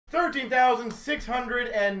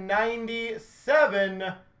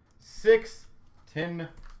13,697 6-tin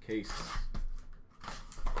case.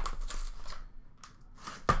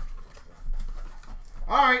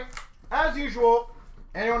 All right, as usual,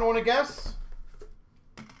 anyone want to guess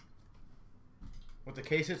what the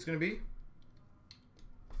case it's going to be?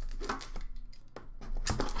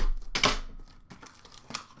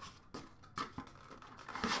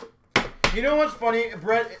 You know what's funny,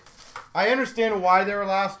 Brett? I understand why they were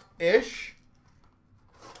last-ish,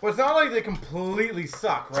 but it's not like they completely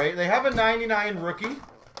suck, right? They have a 99 rookie,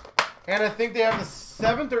 and I think they have the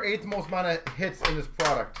 7th or 8th most amount of hits in this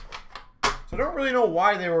product. So I don't really know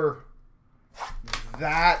why they were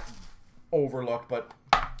that overlooked, but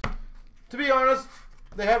to be honest,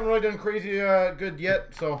 they haven't really done crazy good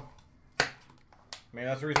yet, so maybe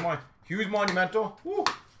that's the reason why. Huge monumental. Woo.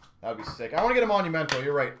 That would be sick. I want to get a monumental.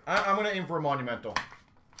 You're right. I'm going to aim for a monumental.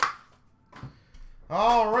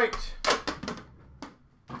 All right.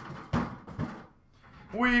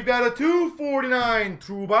 We've got a 249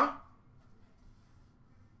 Trouba.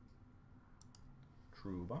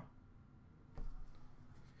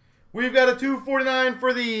 We've got a 249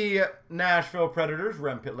 for the Nashville Predators,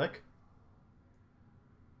 Rem Pitlick.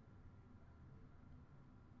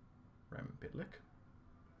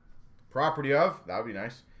 Property of, that would be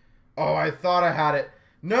nice. Oh, I thought I had it.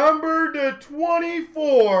 Number to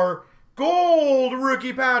 24, gold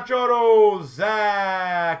rookie patch auto,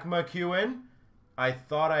 Zach McEwen. I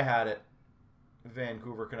thought I had it.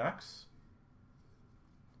 Vancouver Canucks.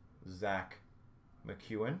 Zach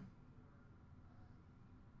McEwen.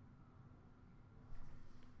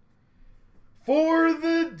 For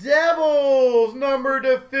the Devils, number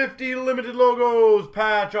to 50 limited logos,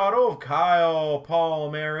 patch auto of Kyle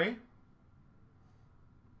Palmieri.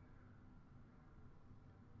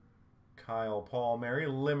 Kyle Palmieri,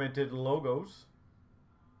 limited logos.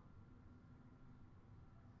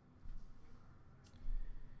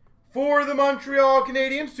 For the Montreal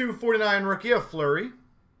Canadiens, 249 rookie of Fleury.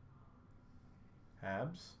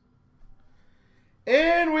 Habs.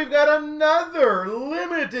 And we've got another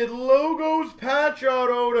limited logos patch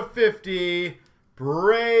auto to 50,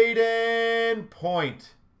 Braden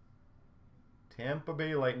Point. Tampa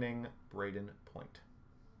Bay Lightning, Braden Point.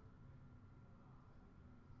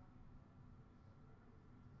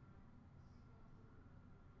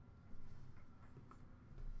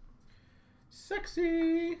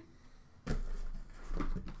 Sexy.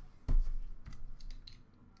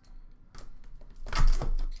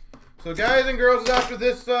 So guys and girls, after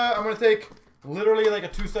this, I'm going to take literally like a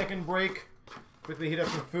 2-second break. Quickly heat up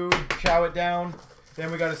some food, chow it down.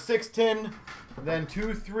 Then we got a 6-tin, then 2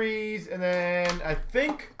 3s, and then I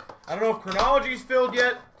think, I don't know if Chronology's filled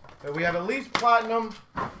yet, but we have at least Platinum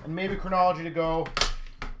and maybe Chronology to go.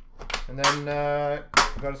 And then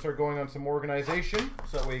got to start going on some organization,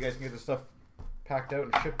 so that way you guys can get this stuff packed out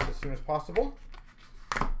and shipped as soon as possible.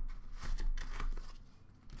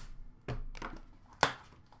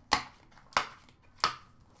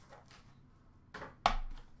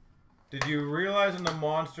 Did you realize in the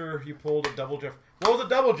monster you pulled a double Jeff? What was a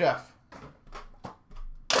double Jeff?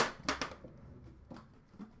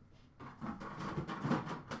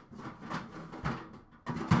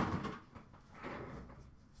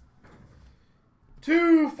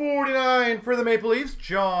 $249 for the Maple Leafs,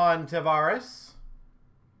 John Tavares.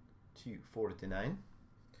 $249.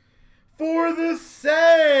 For the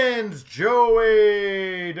Sens,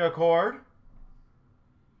 Joey Daccord.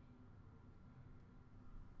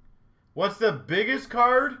 What's the biggest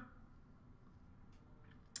card? I'm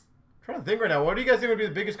trying to think right now. What do you guys think would be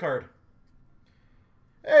the biggest card?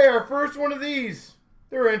 Hey, our first one of these.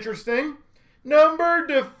 They're interesting. Number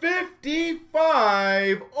to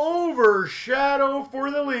 55, overshadow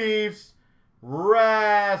for the Leafs,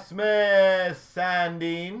 Rasmus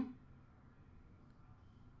Sandin.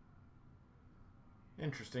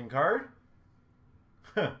 Interesting card.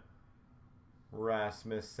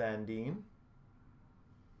 Rasmus Sandin.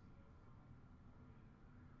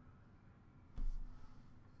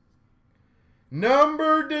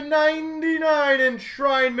 Number to 99,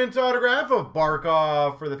 enshrinement autograph of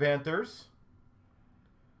Barkov for the Panthers.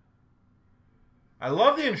 I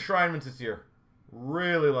love the enshrinements this year.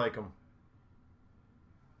 Really like them.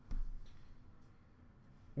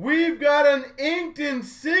 We've got an inked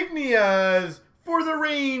insignias for the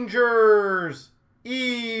Rangers,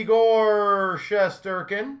 Igor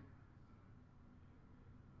Shesterkin.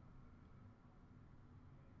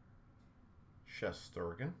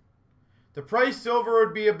 The price silver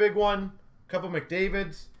would be a big one. A couple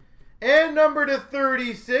McDavids. And number to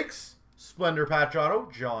 36, Splendor patch auto,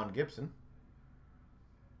 John Gibson.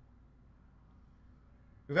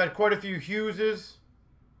 We've had quite a few Hugheses.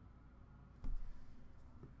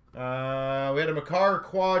 We had a Makar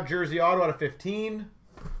quad jersey auto out of 15.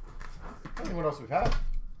 I don't know what else we've had.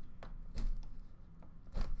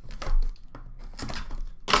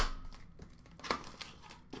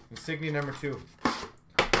 Insignia number 2.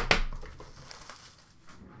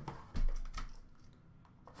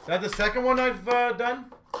 Is that the second one I've done?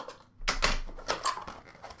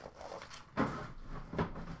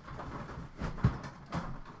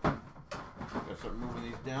 Gotta start moving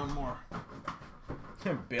these down more.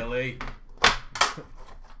 Billy.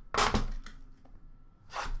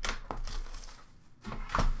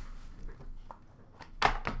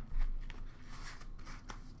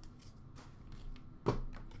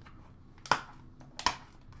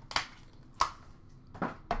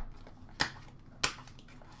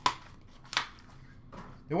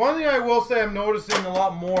 The one thing I will say I'm noticing a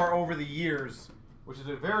lot more over the years, which is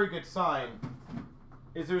a very good sign,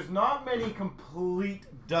 is there's not many complete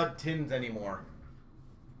dud tins anymore.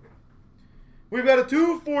 We've got a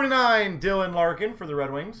 249 Dylan Larkin for the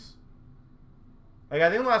Red Wings. Like, I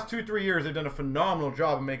think the last 2-3 years they've done a phenomenal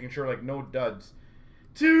job of making sure, like, no duds.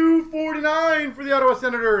 249 for the Ottawa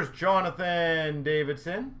Senators, Jonathan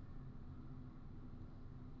Davidson.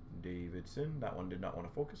 That one did not want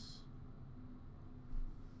to focus.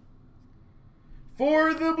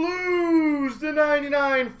 For the Blues, the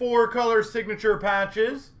 99 4-color signature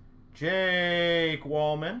patches, Jake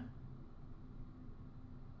Wallman.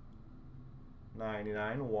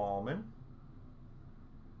 99 Wallman.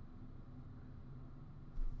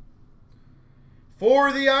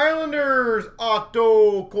 For the Islanders,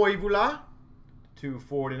 Otto Koivula.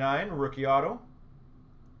 249 rookie auto.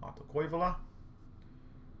 Otto Koivula.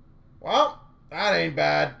 Well, that ain't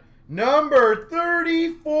bad. Number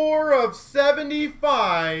 34 of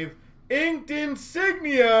 75, inked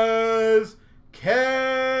insignias,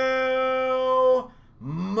 Cal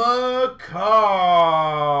Makar.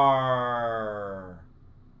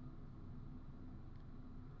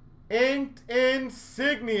 Inked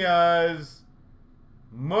insignias,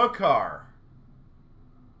 Makar.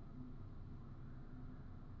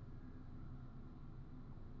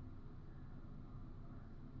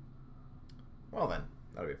 Well then,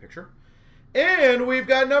 that'll be a picture. And we've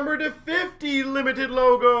got number to 50 limited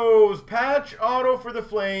logos. Patch auto for the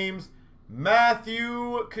Flames,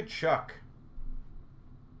 Matthew Tkachuk.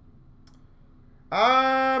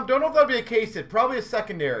 Don't know if that'll be a case hit. Probably a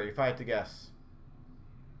secondary, if I had to guess.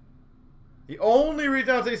 The only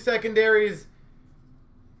reason I'll say secondary is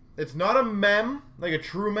it's not a mem, like a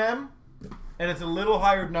true mem, and it's a little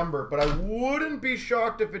higher number. But I wouldn't be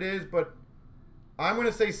shocked if it is, but I'm going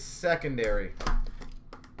to say secondary.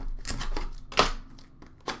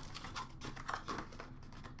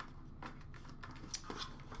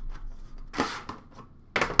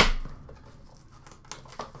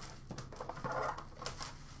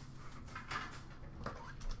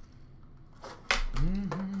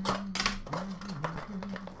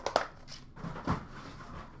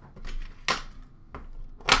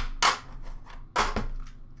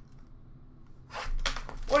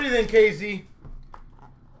 What do you think, KZ?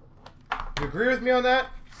 You agree with me on that,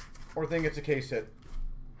 or think it's a case hit?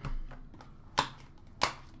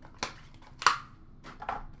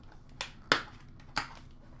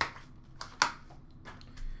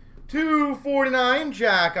 $249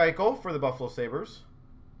 Jack Eichel for the Buffalo Sabres.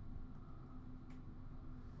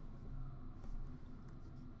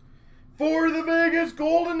 For the Vegas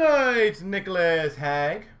Golden Knights, Nicholas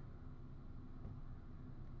Hag.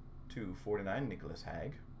 $249 Nicholas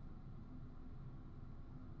Hag.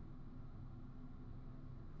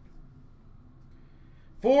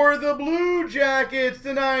 For the Blue Jackets,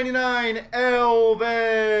 the 99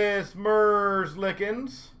 Elvis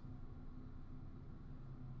Merzlikins.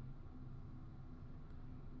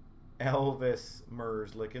 Elvis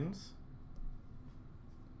Merzlikins.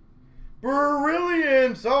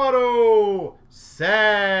 Brilliance auto,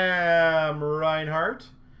 Sam Reinhart.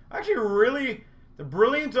 Actually, really, the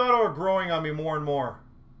Brilliance auto are growing on me more and more.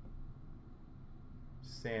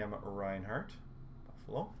 Sam Reinhart,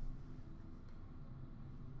 Buffalo.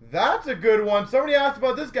 That's a good one. Somebody asked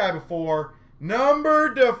about this guy before.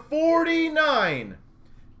 Number to 49.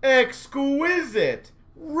 Exquisite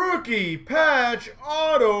rookie patch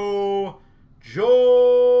auto,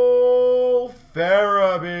 Joel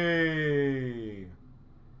Farabee.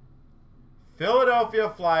 Philadelphia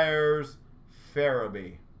Flyers,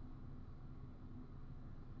 Farabee.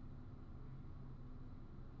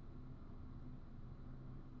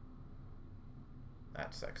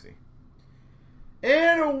 That's sexy.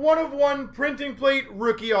 And a 1/1 printing plate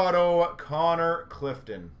rookie auto, Connor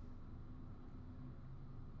Clifton.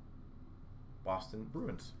 Boston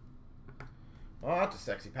Bruins. Oh, that's a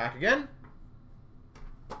sexy pack again.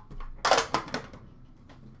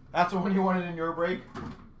 That's the one you wanted in your break.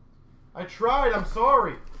 I tried, I'm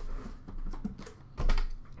sorry.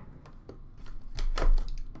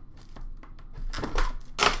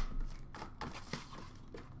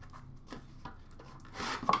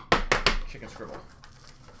 Chicken scribble.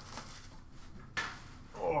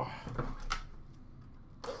 Oh.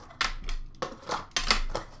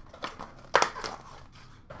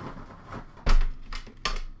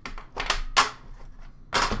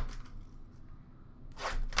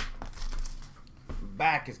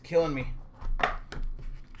 Back is killing me.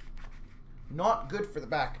 Not good for the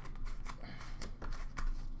back.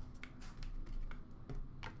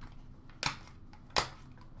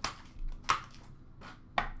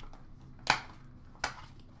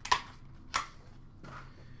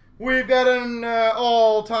 We've got an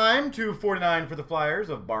all-time 249 for the Flyers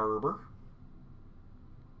of Barber,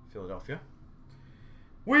 Philadelphia.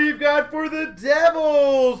 We've got for the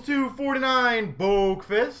Devils 249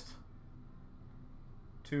 Boakfist.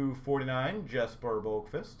 249 Jesper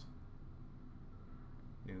Boakfist.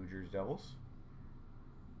 New Jersey Devils.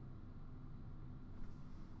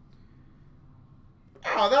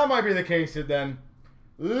 Oh, that might be the case then.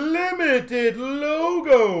 Limited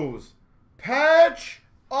logos. Patch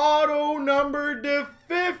auto numbered to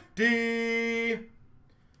 50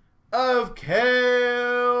 of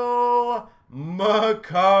Cale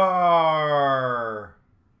Makar.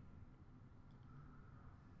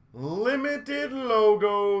 Limited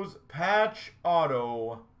logos, patch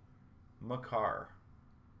auto, Makar.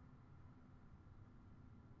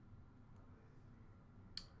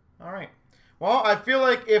 All right. Well, I feel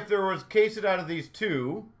like if there was cases out of these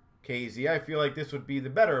two, KZ, I feel like this would be the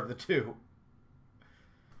better of the two.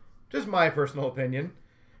 Just my personal opinion.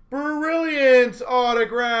 Brilliant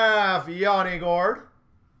autograph, Yanni Gourde.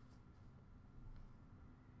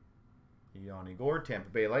 Yanni Gourde, Tampa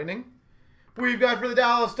Bay Lightning. We've got for the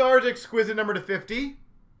Dallas Stars, exquisite number to 50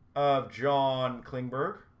 of John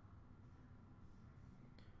Klingberg.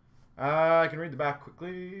 I can read the back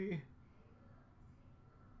quickly.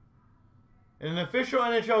 In an official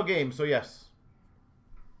NHL game, so yes.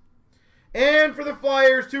 And for the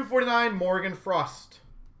Flyers, 249, Morgan Frost.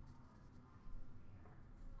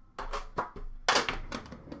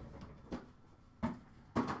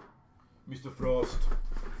 Mr. Frost.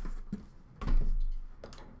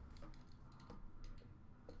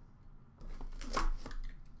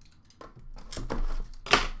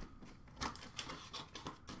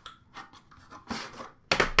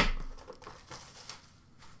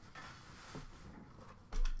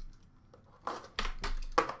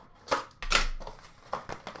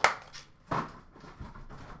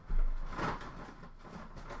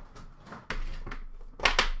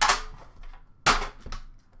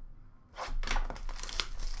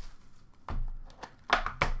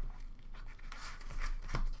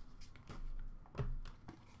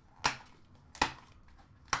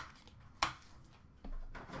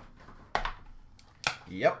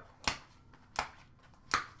 Yep.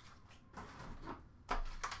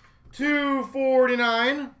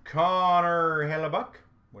 249, Connor Hellebuck,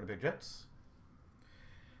 Winnipeg Jets.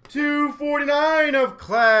 249 of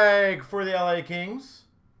Clegg for the LA Kings.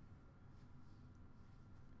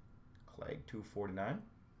 Clegg, 249.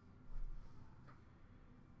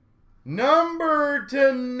 Number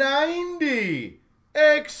to 90,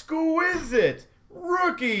 exquisite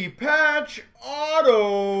rookie patch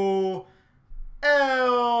auto,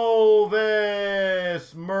 Elvis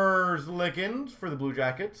Merzlikins for the Blue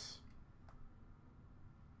Jackets.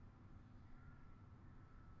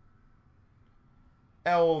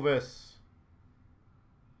 Elvis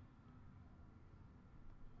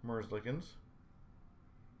Merzlikins.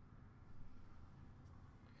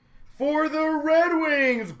 For the Red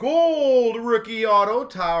Wings, gold rookie auto,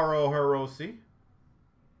 Tauro Hirose.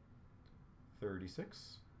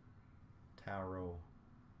 36. Tauro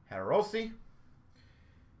Hirose.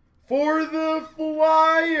 For the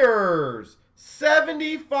Flyers,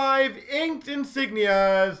 75 inked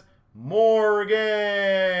insignias,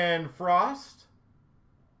 Morgan Frost.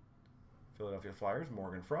 Philadelphia Flyers,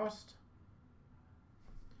 Morgan Frost.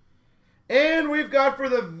 And we've got for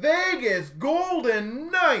the Vegas Golden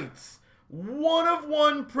Knights,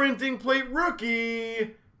 1/1 printing plate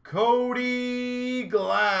rookie, Cody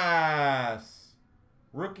Glass.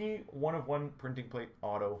 Rookie 1/1 printing plate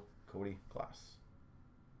auto, Cody Glass.